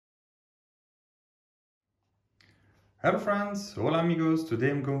Hello friends, hola amigos. Today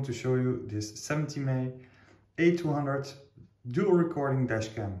I'm going to show you this 70mm A200 dual recording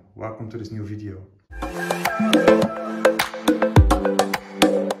dashcam. Welcome to this new video.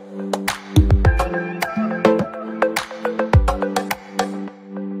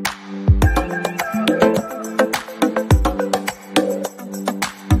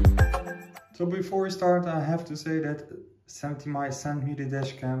 So before we start, I have to say that 70mm sent me the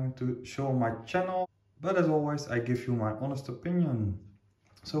dashcam to show on my channel. But as always, I give you my honest opinion.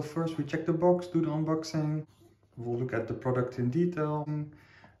 So first we check the box, do the unboxing, we'll look at the product in detail, and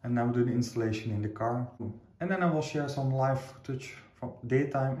then we'll do the installation in the car. And then I will share some live footage from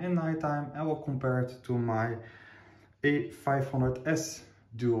daytime and nighttime and will compare it to my A500S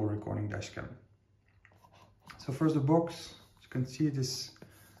dual recording dashcam. So first the box, as you can see, this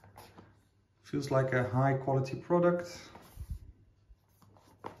feels like a high quality product.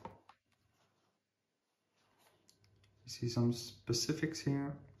 See some specifics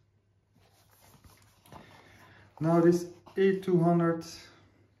here. Now this A200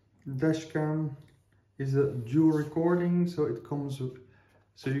 dashcam is a dual recording, so it comes with,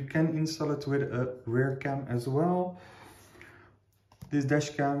 so you can install it with a rear cam as well. This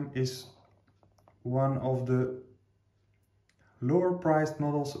dashcam is one of the lower priced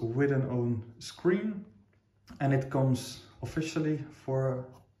models with an own screen, and it comes officially for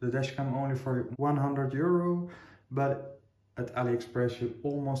the dashcam only for €100. But at AliExpress you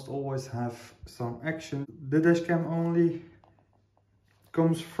almost always have some action. The dashcam only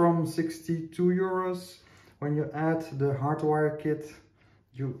comes from €62. When you add the hardwire kit,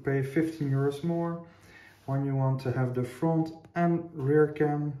 you pay €15 more. When you want to have the front and rear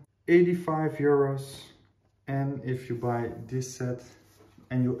cam, €85. And if you buy this set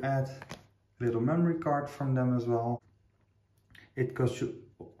and you add a little memory card from them as well, it costs you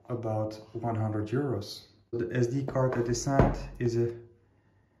about €100. The SD card that is sent is a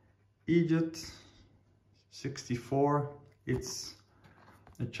EJ64. It's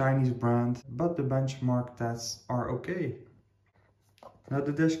a Chinese brand, but the benchmark tests are okay. Now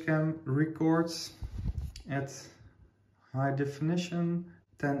the dashcam records at high definition,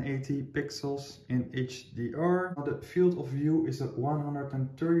 1080 pixels in HDR. Now the field of view is at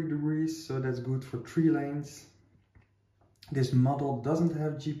 130 degrees, so that's good for 3 lanes. This model doesn't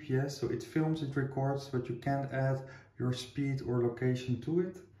have GPS, so it films, it records, but you can't add your speed or location to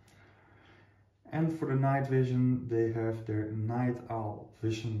it. And for the night vision, they have their night owl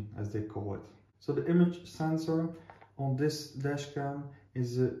vision, as they call it. So the image sensor on this dashcam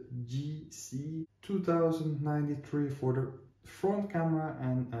is a GC2093 for the front camera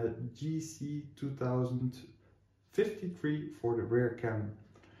and a GC2053 for the rear cam.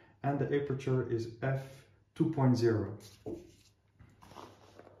 And the aperture is f2.0.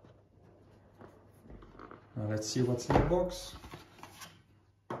 Now let's see what's in the box.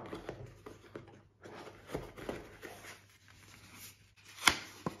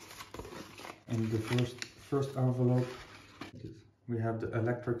 In the first envelope we have the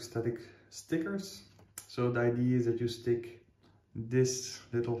electric static stickers. So the idea is that you stick this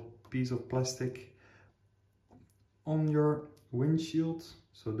little piece of plastic on your windshield.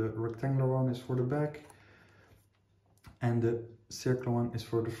 So the rectangular one is for the back and the circular one is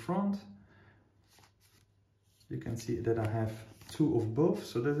for the front. You can see that I have 2 of both,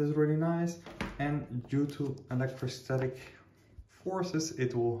 so that is really nice. And due to electrostatic forces,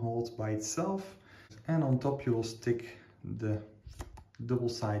 it will hold by itself. And on top you will stick the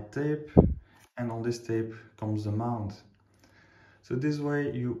double-side tape, and on this tape comes the mount. So this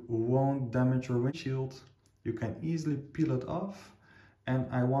way you won't damage your windshield. You can easily peel it off. And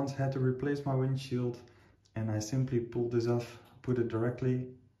I once had to replace my windshield, and I simply pulled this off, put it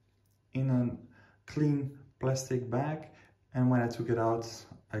directly in a clean plastic bag, and when I took it out,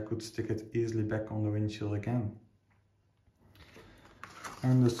 I could stick it easily back on the windshield again.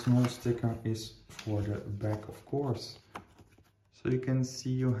 And the small sticker is for the back, of course. So you can see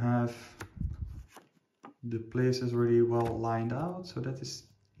you have the places really well lined out, so that is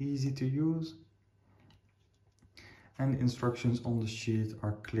easy to use. And the instructions on the sheet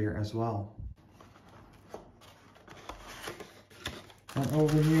are clear as well. And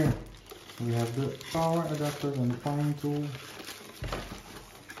over here we have the power adapter and the powering tool.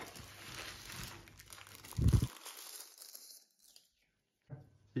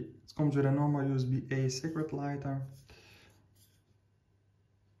 It comes with a normal USB-A cigarette lighter.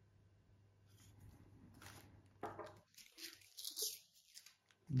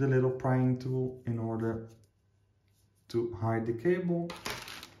 The little prying tool in order to hide the cable.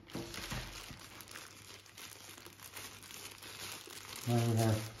 Now we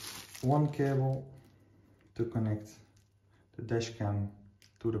have one cable to connect the dash cam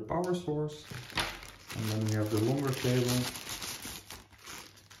to the power source, and then we have the longer cable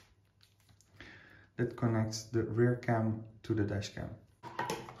that connects the rear cam to the dash cam.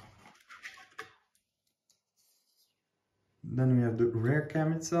 Then we have the rear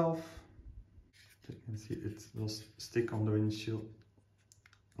cam itself. You can see it will stick on the windshield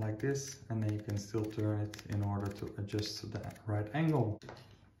like this, and then you can still turn it in order to adjust to the right angle.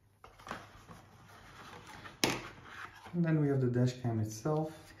 And then we have the dash cam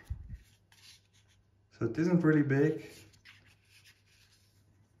itself. So it isn't really big.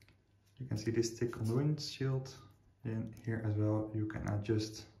 You can see this stick on the windshield, and here as well you can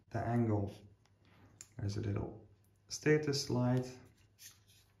adjust the angle. There's a little status light,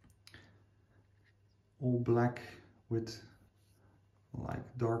 all black with like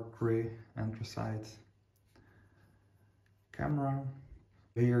dark gray anthracite camera.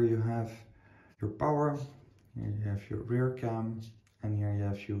 Here you have your power, here you have your rear cam, and here you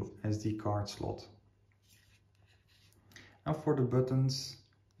have your SD card slot. And for the buttons,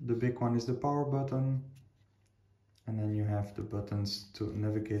 the big one is the power button, and then you have the buttons to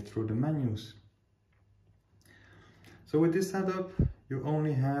navigate through the menus. So with this setup, you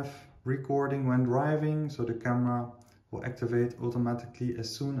only have recording when driving, so the camera will activate automatically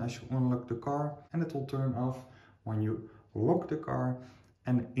as soon as you unlock the car, and it will turn off when you lock the car,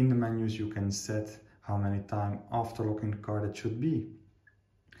 and in the menus you can set how many times after locking the car that should be.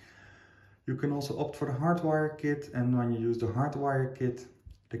 You can also opt for the hardwire kit, and when you use the hardwire kit,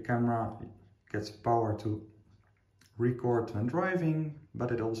 the camera gets power to record when driving,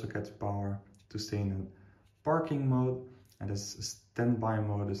 but it also gets power to stay in a parking mode, and there's a standby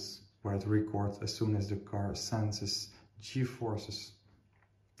mode where it records as soon as the car senses G-forces.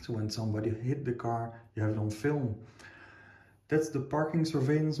 So when somebody hit the car, you have it on film. That's the parking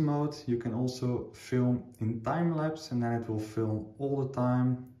surveillance mode. You can also film in time lapse, and then it will film all the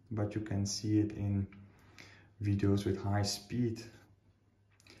time, but you can see it in videos with high speed.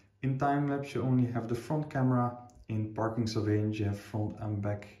 In time lapse you only have the front camera. In parking surveillance you have front and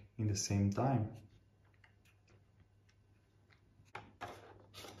back in the same time.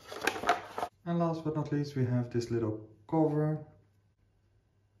 And last but not least, we have this little cover.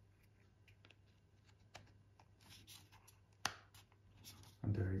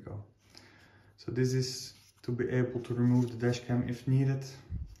 And there you go. So this is to be able to remove the dash cam if needed.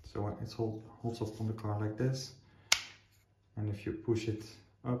 So it holds up on the car like this. And if you push it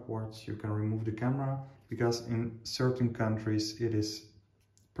upwards, you can remove the camera, because in certain countries it is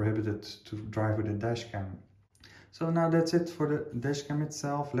prohibited to drive with a dash cam. So now that's it for the dash cam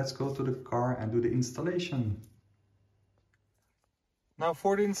itself. Let's go to the car and do the installation. Now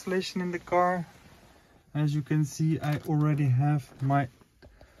for the installation in the car, as you can see, I already have my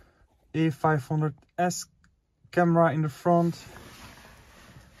A200S camera in the front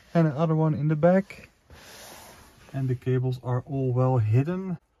and another one in the back, and the cables are all well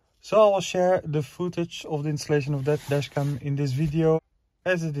hidden. So I will share the footage of the installation of that dashcam in this video,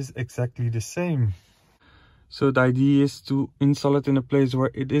 as it is exactly the same. So the idea is to install it in a place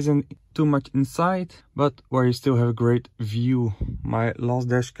where it isn't too much inside, but where you still have a great view. My last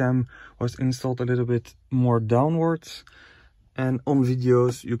dashcam was installed a little bit more downwards, and on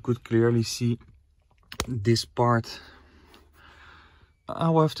videos you could clearly see this part. I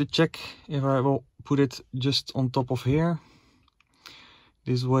will have to check if I will put it just on top of here.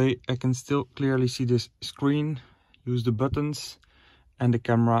 This way I can still clearly see this screen, use the buttons, and the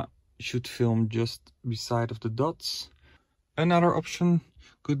camera should film just beside of the dots. Another option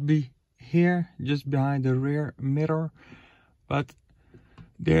could be here, just behind the rear mirror, but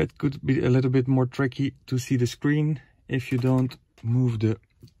there it could be a little bit more tricky to see the screen if you don't move the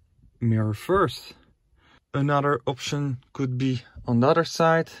mirror first. Another option could be on the other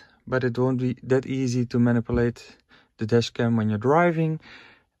side, but it won't be that easy to manipulate the dashcam when you're driving.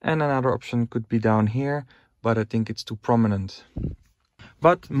 And another option could be down here, but I think it's too prominent.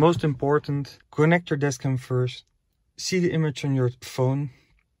 But most important, connect your dashcam first, see the image on your phone.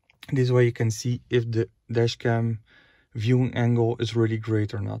 This way you can see if the dashcam viewing angle is really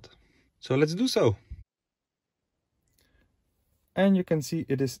great or not. So let's do so. And you can see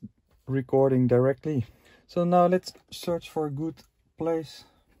it is recording directly. So now let's search for a good place.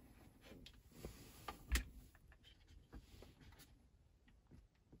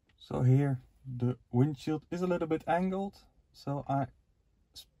 So here the windshield is a little bit angled, so I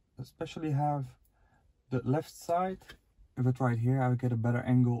especially have the left side. If I try it here, I will get a better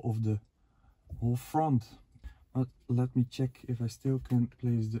angle of the whole front. But let me check if I still can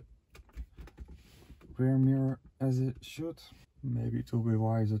place the rear mirror as it should. Maybe it will be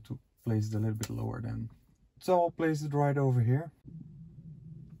wiser to place it a little bit lower then. So I'll place it right over here.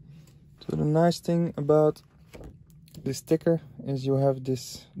 So the nice thing about this sticker is you have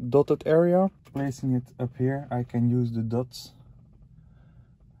this dotted area. Placing it up here, I can use the dots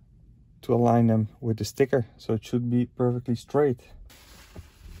to align them with the sticker, so it should be perfectly straight.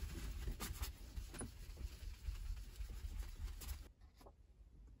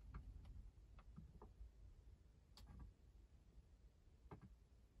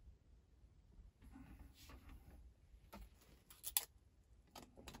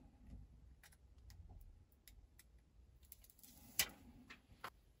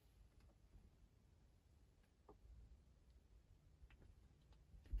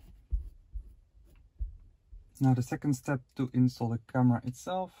 Now the second step to install the camera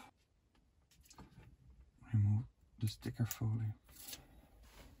itself. Remove the sticker folio.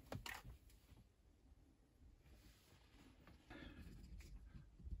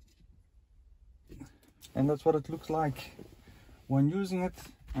 And that's what it looks like when using it,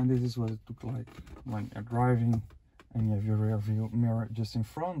 and this is what it looks like when you're driving and you have your rear view mirror just in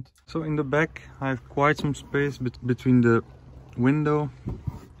front. So in the back I have quite some space between the window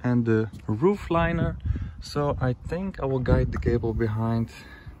and the roof liner. So I think I will guide the cable behind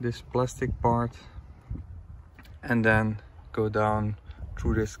this plastic part and then go down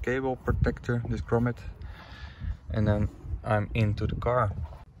through this cable protector, this grommet, and then I'm into the car.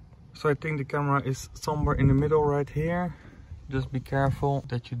 So I think the camera is somewhere in the middle right here. Just be careful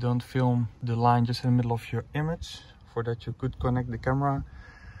that you don't film the line just in the middle of your image. For that you could connect the camera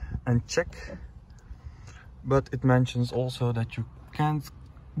and check. But it mentions also that you can't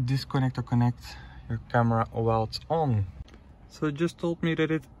disconnect or connect your camera while it's on. So it just told me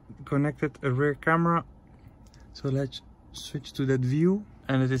that it connected a rear camera. So let's switch to that view.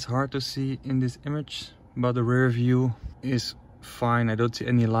 And it is hard to see in this image, but the rear view is fine. I don't see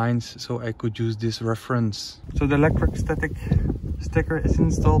any lines, so I could use this reference. So the electrostatic sticker is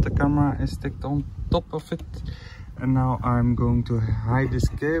installed, the camera is sticked on top of it, and now I'm going to hide this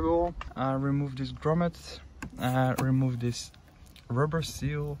cable. Remove this grommet, remove this rubber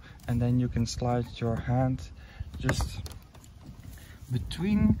seal, and then you can slide your hand just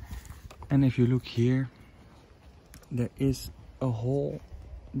between, and if you look here, there is a hole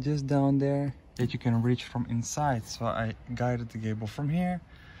just down there that you can reach from inside. So I guided the cable from here,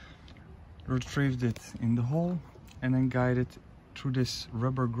 retrieved it in the hole, and then guided through this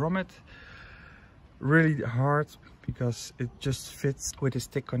rubber grommet. Really hard because it just fits with a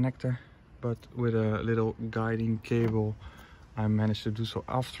stick connector, but with a little guiding cable I managed to do so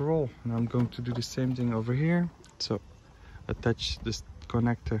after all. And I'm going to do the same thing over here. So attach this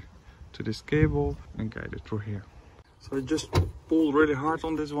connector to this cable and guide it through here. So I just pull really hard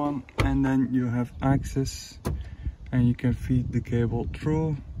on this one, and then you have access and you can feed the cable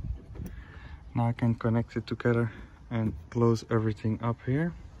through. Now I can connect it together and close everything up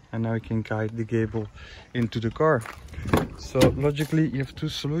here, and now I can guide the cable into the car. So logically you have two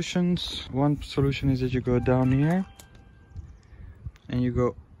solutions. One solution is that you go down here and you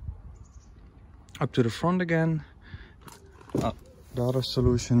go up to the front again. The other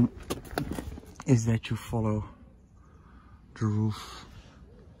solution is that you follow the roof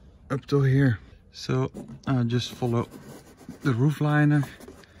up to here. So just follow the roof liner,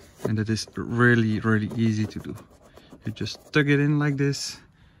 and that is really easy to do. You just tuck it in like this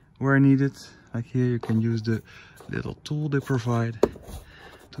where needed. Like here you can use the little tool they provide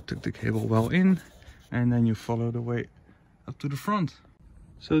to tuck the cable well in, and then you follow the way up to the front.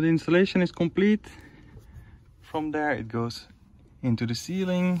 So the installation is complete. From there it goes into the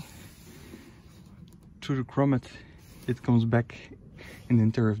ceiling, through the grommet it comes back in the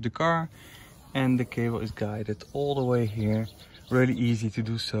interior of the car, and the cable is guided all the way here. Really easy to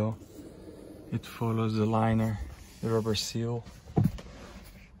do so. It follows the liner, the rubber seal,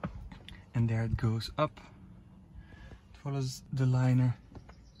 and there it goes up. It follows the liner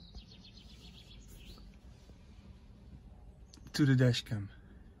to the dash cam.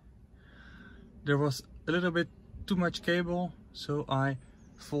 There was a little bit too much cable, so I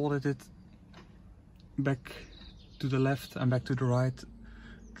folded it back to the left and back to the right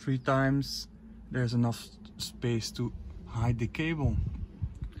 3 times. There's enough space to hide the cable.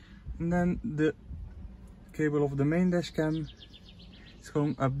 And then the cable of the main dash cam is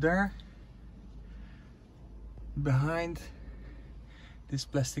going up there behind this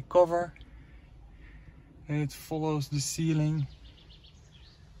plastic cover, and it follows the ceiling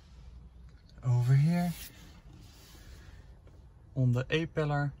over here on the A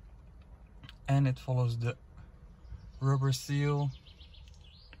pillar, and it follows the rubber seal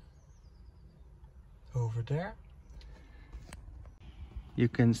over there. You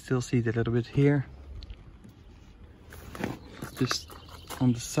can still see it a little bit here. just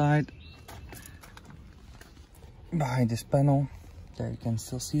on the side behind this panel. There you can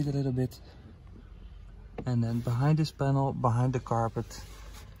still see it a little bit. And then behind this panel, behind the carpet,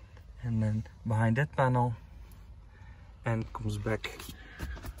 and then behind that panel, and comes back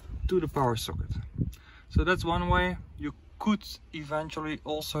to the power socket. So that's one way. You could eventually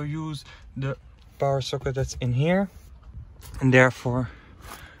also use the power socket that's in here, and therefore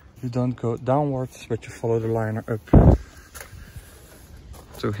you don't go downwards but you follow the liner up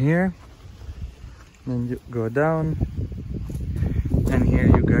to here, then you go down, and here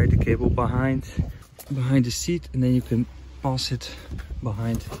you guide the cable behind the seat, and then you can pass it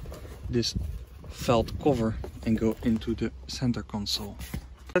behind this felt cover and go into the center console.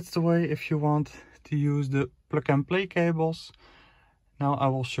 That's the way if you want to use the plug and play cables. Now I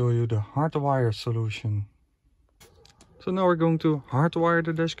will show you the hardwire solution. So now we're going to hardwire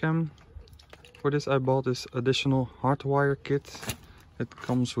the dashcam. For this I bought this additional hardwire kit. It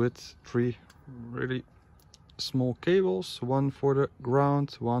comes with 3 really small cables, one for the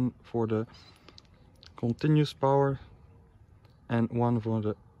ground, one for the continuous power, and one for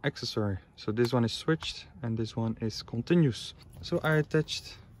the accessory. So this one is switched and this one is continuous. So I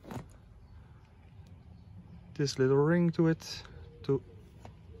attached this little ring to it to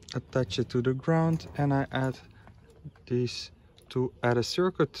attach it to the ground, and I add these to add a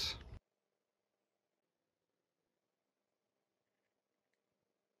circuit.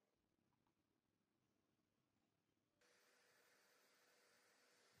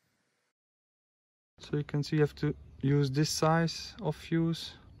 So you can see you have to use this size of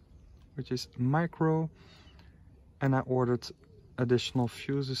fuse, which is micro, and I ordered additional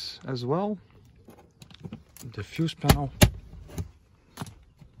fuses as well. The fuse panel.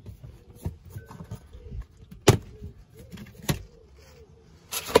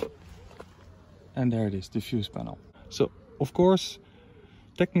 And there it is, the fuse panel. So of course,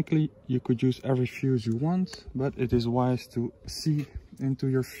 technically you could use every fuse you want, but it is wise to see into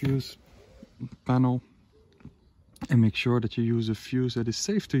your fuse panel and make sure that you use a fuse that is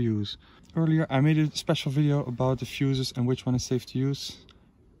safe to use. Earlier I made a special video about the fuses and which one is safe to use.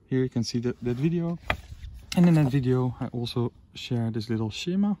 Here you can see that video. And in that video I also share this little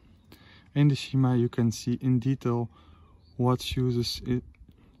schema. In the schema you can see in detail what fuses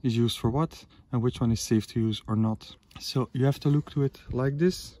is used for what and which one is safe to use or not. So you have to look to it like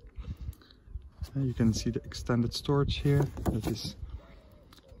this. And you can see the extended storage here. That is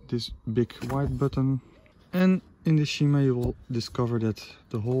this big white button. And in the schema you will discover that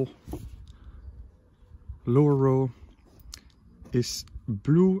the whole lower row is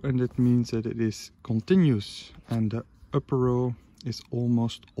blue, and that means that it is continuous, and the upper row is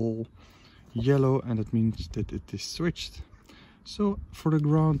almost all yellow, and that means that it is switched. So for the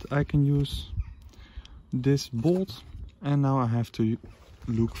ground I can use this bolt, and now I have to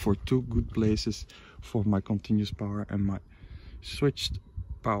look for 2 good places for my continuous power and my switched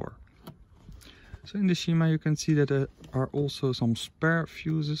power. So in the schema you can see that there are also some spare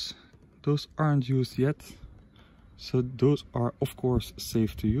fuses. Those aren't used yet, so those are of course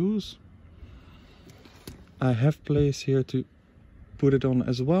safe to use. I have place here to put it on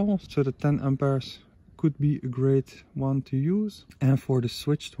as well, so the 10 amperes could be a great one to use. And for the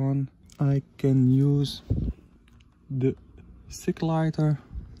switched one I can use the stick lighter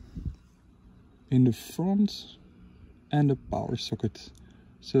in the front and the power socket.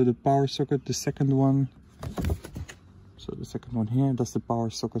 So the power socket, the second one, so the second one here, that's the power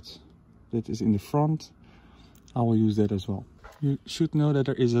socket that is in the front. I will use that as well. You should know that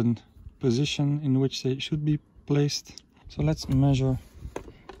there is a position in which they should be placed. So let's measure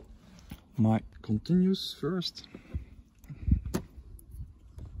my continuous first.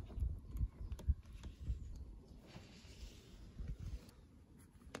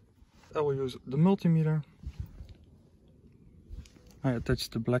 I will use the multimeter. I attach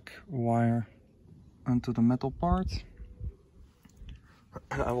the black wire onto the metal part.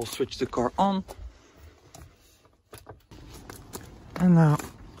 I will switch the car on. And now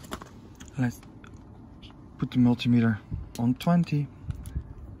let's put the multimeter on 20.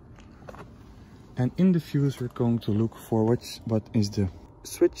 And in the fuse we're going to look for what is the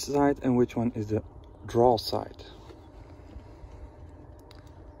switch side and which one is the draw side.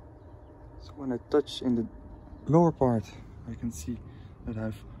 So when I touch in the lower part, I can see that I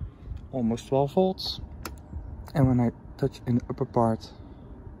have almost 12 volts. And when I touch in the upper part,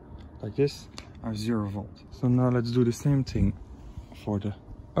 like this, I have 0 volt. So now let's do the same thing for the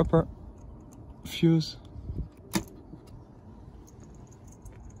upper fuse.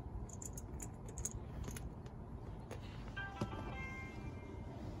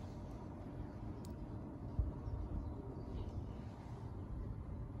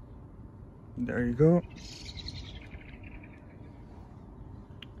 There you go.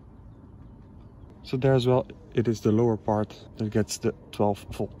 So there as well, it is the lower part that gets the 12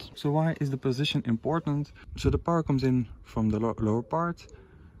 volt. So why is the position important? So the power comes in from the lower part,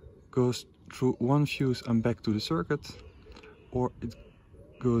 goes through one fuse and back to the circuit, or it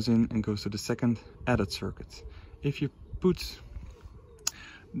goes in and goes to the second added circuit. If you put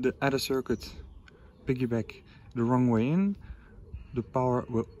the added circuit piggyback the wrong way in, the power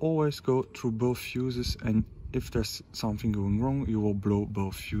will always go through both fuses, and if there's something going wrong, you will blow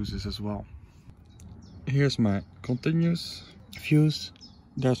both fuses as well. Here's my continuous fuse,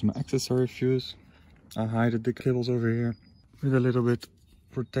 there's my accessory fuse. I hide the cables over here with a little bit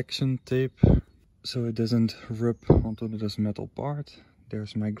protection tape so it doesn't rub onto this metal part.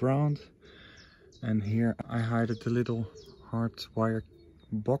 There's my ground, and here I hide the little hardwire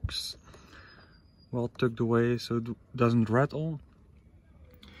box well tucked away so it doesn't rattle.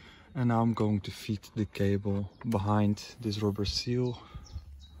 And now I'm going to feed the cable behind this rubber seal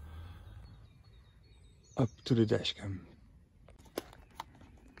up to the dashcam.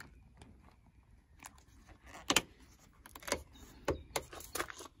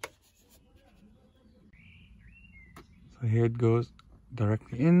 So here it goes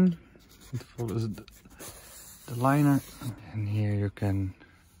directly in, it follows the liner, and here you can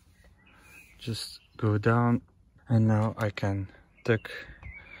just go down, and now I can tuck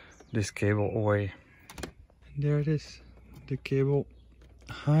this cable away. And there it is, the cable,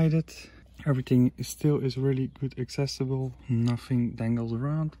 hide it. Everything still is really good accessible, nothing dangles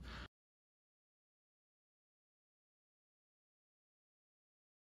around.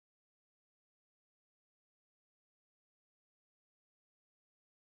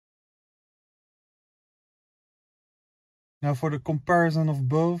 Now for the comparison of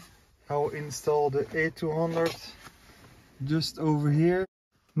both, I will install the A200 just over here.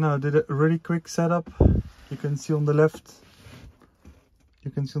 Now I did a really quick setup. You can see on the left,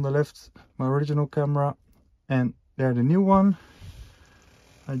 my original camera, and there the new one.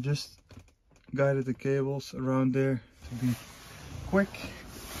 I just guided the cables around there to be quick.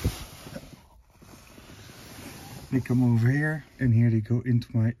 They come over here, and here they go into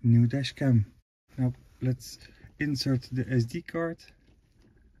my new dash cam. Now let's insert the SD card.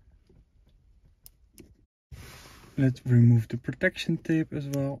 Let's remove the protection tape as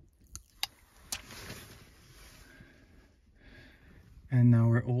well. And now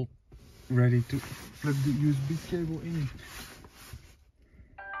we're all ready to plug the USB cable in.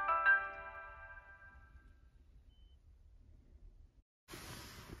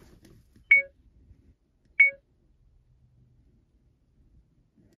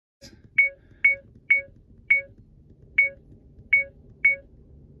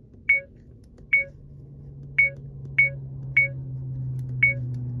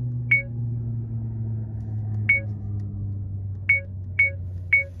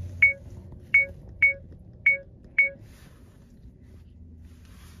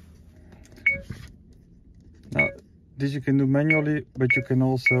 Now, this you can do manually, but you can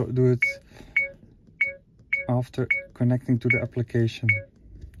also do it after connecting to the application.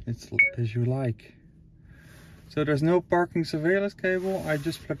 It's as you like. So there's no parking surveillance cable. I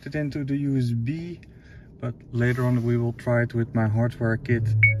just plugged it into the USB, but later on we will try it with my hardwire kit.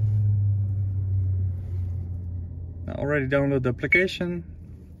 I already downloaded the application,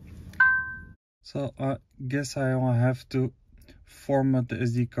 so I guess I will have to format the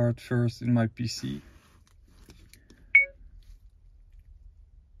SD card first in my PC.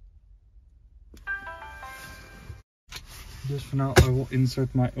 Just for now I will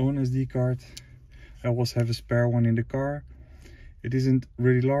insert my own SD card. I always have a spare one in the car. It isn't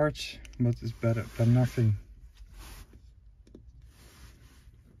really large, but it's better than nothing.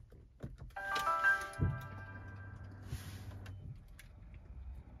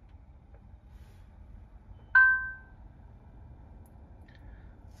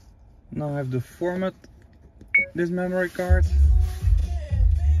 Now I have to format this memory card.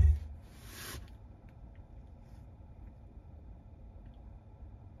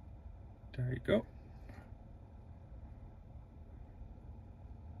 There you go.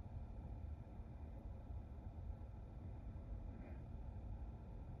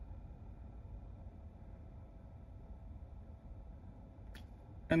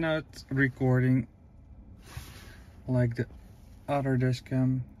 And now it's recording like the other dash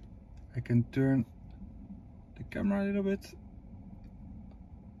cam. I can turn the camera a little bit.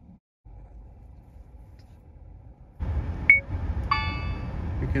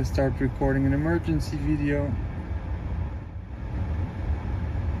 We can start recording an emergency video.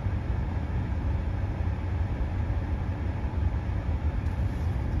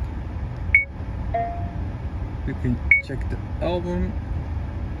 You can check the album.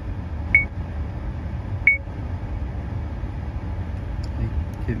 You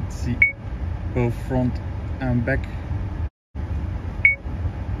can see both front and back.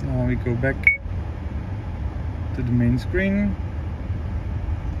 Now we go back to the main screen,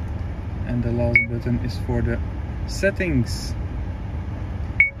 and the last button is for the settings.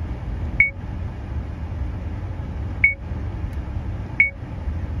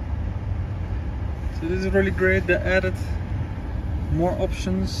 So this is really great. They added more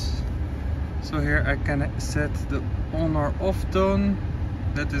options. So here I can set the on or off tone.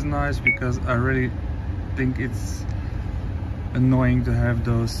 That is nice because I really think it's annoying to have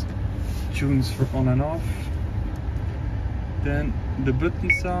those tunes for on and off. Then the button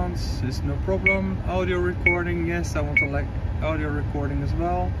sounds is no problem. Audio recording, yes, I want to like audio recording as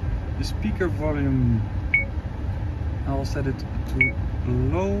well. The speaker volume, I'll set it to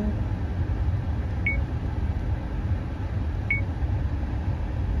low.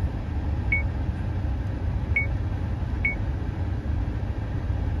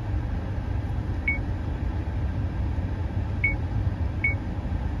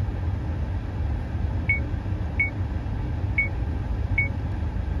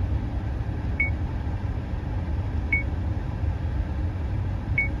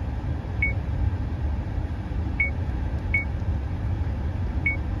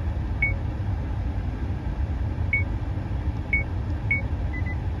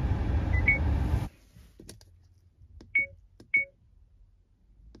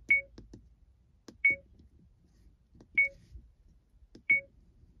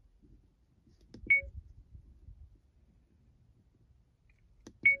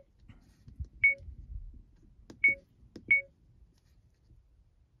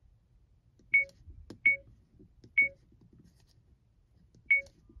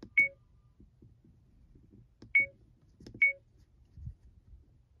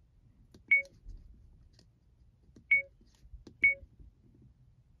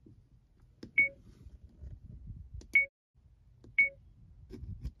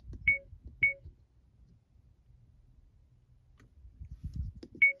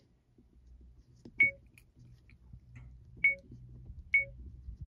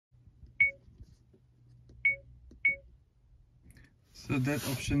 So that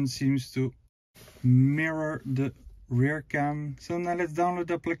option seems to mirror the rear cam. So now let's download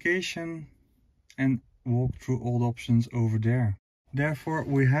the application and walk through all the options over there. Therefore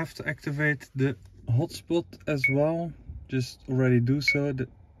we have to activate the hotspot as well. Just already do so.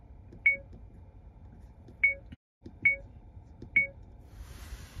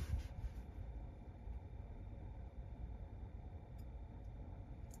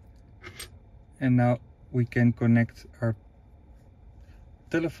 And now we can connect our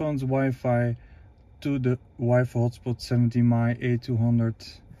telephone's Wi-Fi to the Wi-Fi hotspot 70My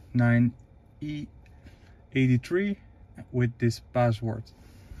A200 9E83 with this password.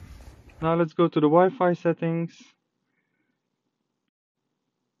 Now let's go to the Wi-Fi settings,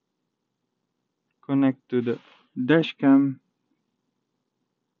 connect to the dashcam,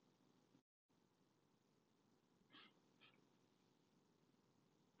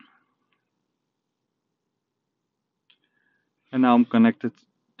 and now I'm connected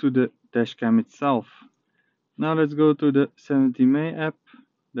to the dashcam itself. Now let's go to the 70My app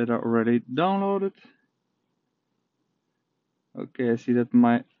that I already downloaded. Okay, I see that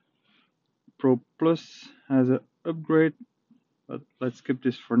my ProPlus has an upgrade, but let's skip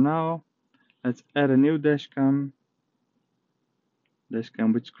this for now. Let's add a new dashcam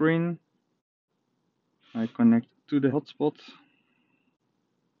with screen. I connect to the hotspot.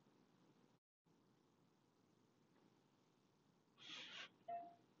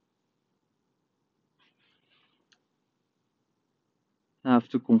 I have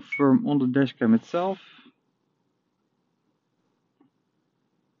to confirm on the dashcam itself.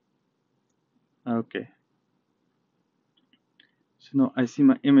 Okay. So now I see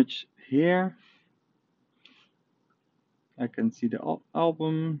my image here. I can see the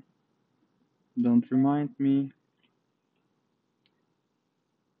album. Don't remind me.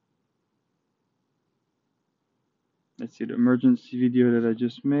 Let's see the emergency video that I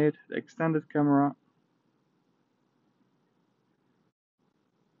just made, the extended camera.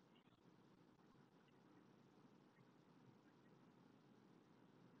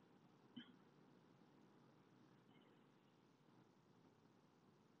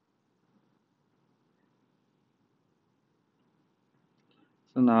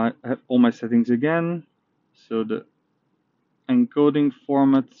 So now I have all my settings again. So the encoding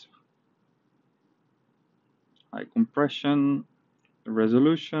format, high compression, the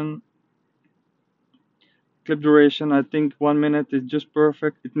resolution, Clip duration, I think 1 minute is just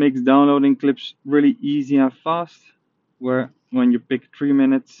perfect. It makes downloading clips really easy and fast, where when you pick 3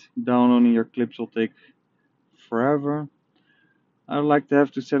 minutes, downloading your clips will take forever. I would like to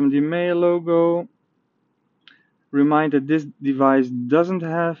have the 70 May logo. Remind that this device doesn't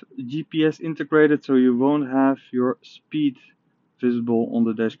have GPS integrated, so you won't have your speed visible on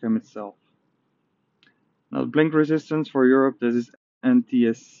the dashcam itself. Now, blink resistance for Europe, this is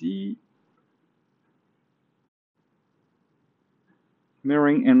NTSC.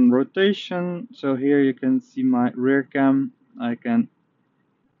 Mirroring and rotation, so here you can see my rear cam. I can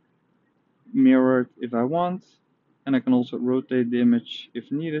mirror it if I want, and I can also rotate the image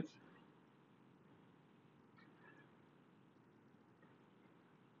if needed.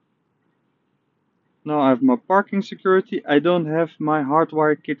 Now I have my parking security. I don't have my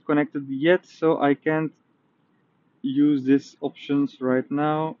hardwire kit connected yet, so I can't use these options right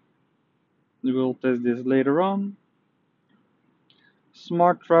now. We will test this later on.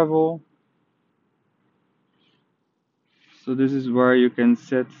 Smart travel. So this is where you can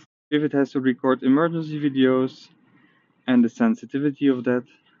set if it has to record emergency videos and the sensitivity of that.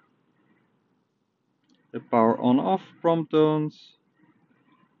 The power on off prompt tones.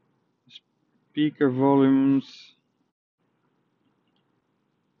 Speaker volumes.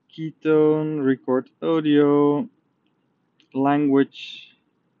 Ketone, record audio. Language.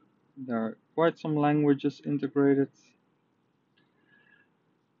 There are quite some languages integrated.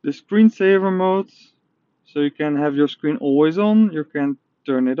 The screensaver mode, so you can have your screen always on, you can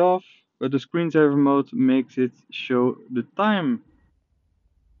turn it off, but the screensaver mode makes it show the time.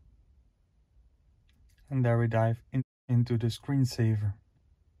 And there we dive into the screensaver.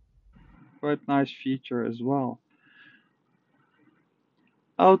 Quite nice feature as well.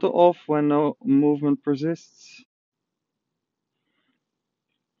 Auto off when no movement persists.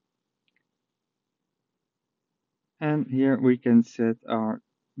 And here we can set our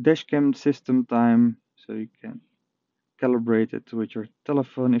dashcam system time, so you can calibrate it with your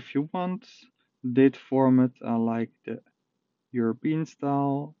telephone if you want. Date format, I like the European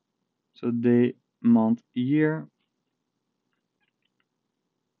style, so day, month, year.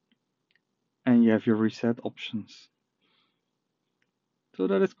 And you have your reset options. So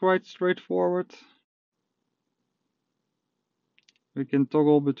that is quite straightforward. We can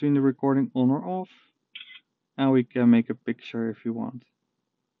toggle between the recording on or off, and we can make a picture if you want.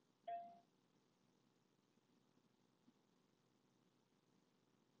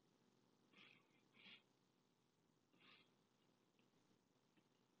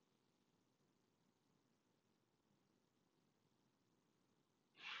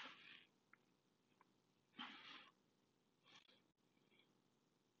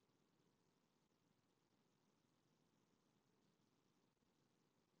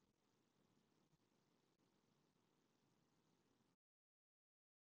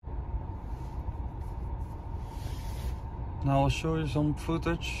 Now I'll show you some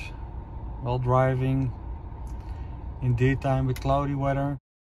footage while driving in daytime with cloudy weather.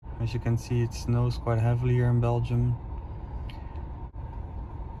 As you can see, it snows quite heavily here in Belgium.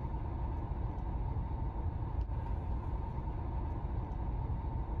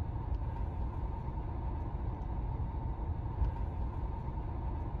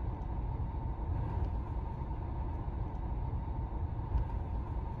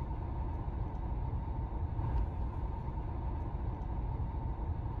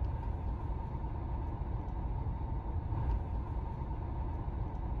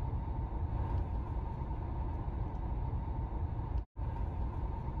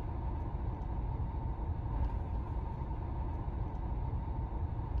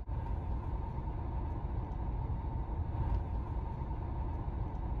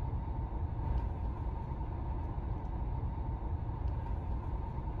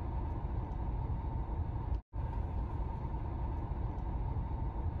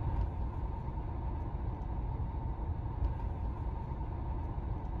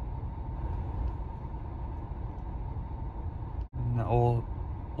 Now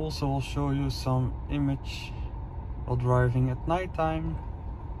I'll show you some image while driving at nighttime.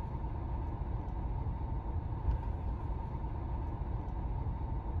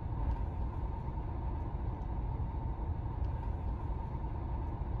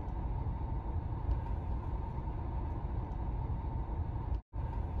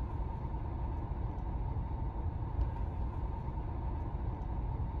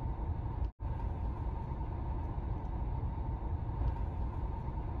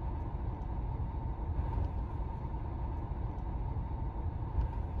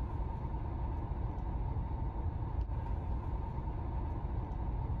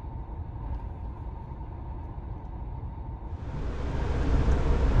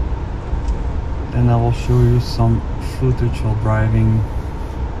 And I will show you some footage while driving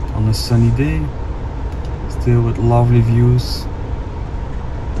on a sunny day, still with lovely views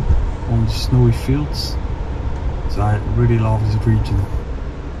on the snowy fields. So I really love this region.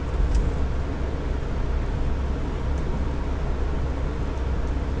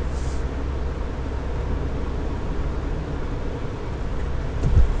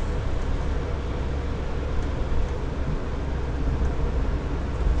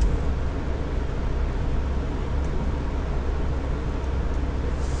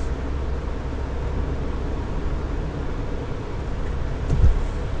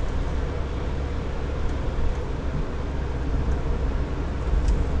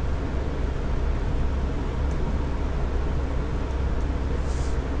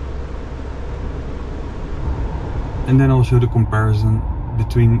 And then I'll show the comparison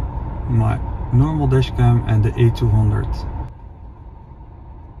between my normal dashcam and the A200.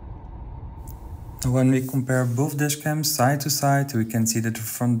 When we compare both dashcams side to side, we can see that the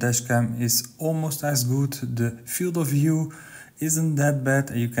front dashcam is almost as good. The field of view isn't that bad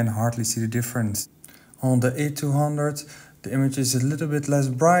and you can hardly see the difference. On the A200, the image is a little bit less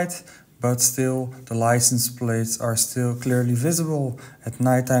bright, but still the license plates are still clearly visible. At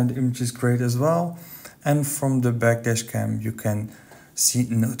nighttime the image is great as well. And from the back dashcam you can see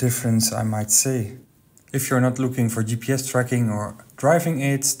no difference, I might say. If you're not looking for GPS tracking or driving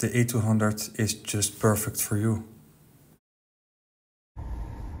aids, the A200 is just perfect for you.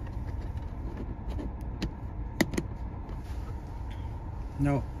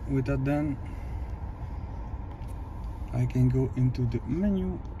 Now with that done, I can go into the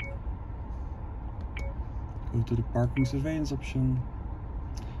menu, go to the parking surveillance option,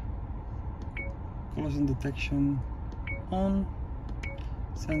 collision detection on,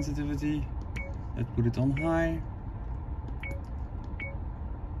 sensitivity, let's put it on high,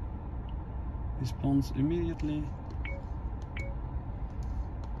 response immediately,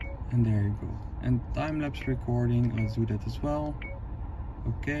 and there you go. And time-lapse recording, let's do that as well.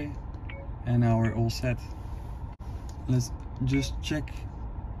 Okay, and now we're all set. Let's just check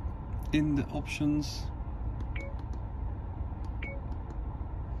in the options.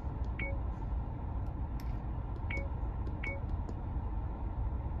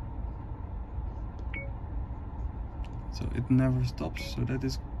 So it never stops, so that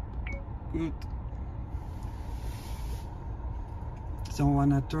is good. So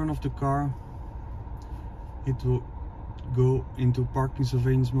when I turn off the car, it will go into parking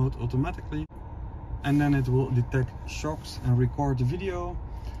surveillance mode automatically, and then it will detect shocks and record the video,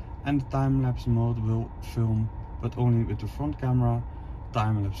 and the time-lapse mode will film, but only with the front camera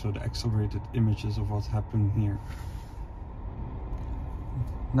time-lapse, so the accelerated images of what's happening here.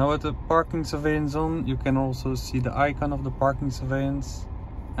 Now with the parking surveillance on, you can also see the icon of the parking surveillance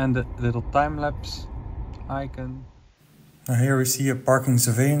and the little time-lapse icon. Now here we see a parking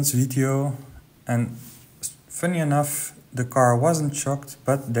surveillance video, and funny enough the car wasn't shocked,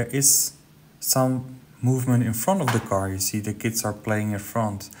 but there is some movement in front of the car. You see the kids are playing in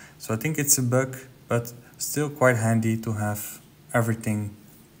front. So I think it's a bug, but still quite handy to have everything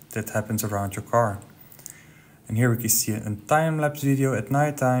that happens around your car. And here we can see a time-lapse video at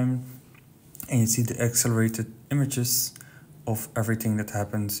nighttime, and you see the accelerated images of everything that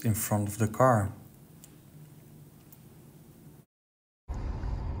happens in front of the car.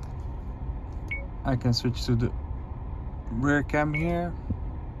 I can switch to the rear cam here.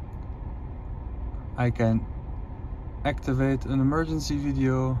 I can activate an emergency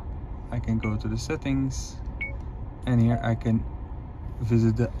video. I can go to the settings, and here I can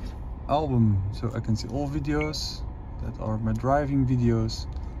visit the album, so I can see all videos that are my driving videos,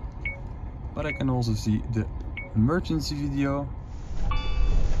 but I can also see the emergency video.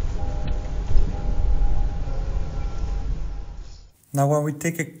 Now when we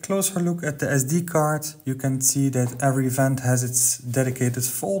take a closer look at the SD card, you can see that every event has its dedicated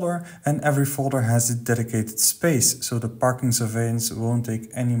folder, and every folder has its dedicated space, so the parking surveillance won't take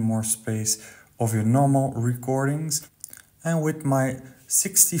any more space of your normal recordings. And with my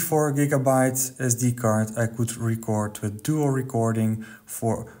 64 GB SD card, I could record with dual recording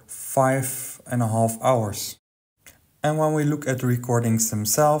for 5.5 hours. And when we look at the recordings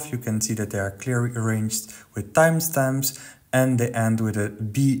themselves, you can see that they are clearly arranged with timestamps, and they end with a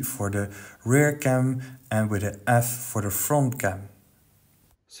B for the rear cam and with a F for the front cam.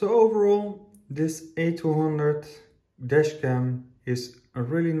 So overall, this A200 dashcam is a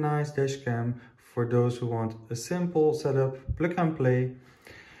really nice dashcam for those who want a simple setup, plug and play.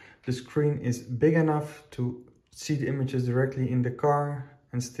 The screen is big enough to see the images directly in the car,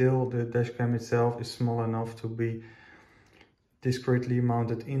 and still the dashcam itself is small enough to be discreetly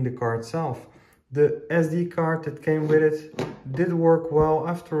mounted in the car itself. The SD card that came with it did work well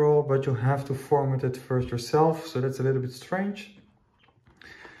after all, but you have to format it first yourself, so that's a little bit strange.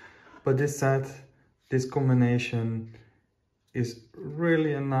 But this said, this combination is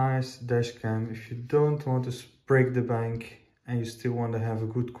really a nice dash cam if you don't want to break the bank and you still want to have a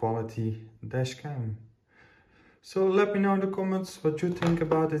good quality dash cam. So let me know in the comments what you think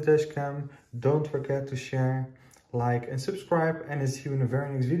about this dash cam. Don't forget to share, like and subscribe, and I'll see you in the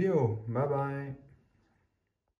very next video. Bye bye.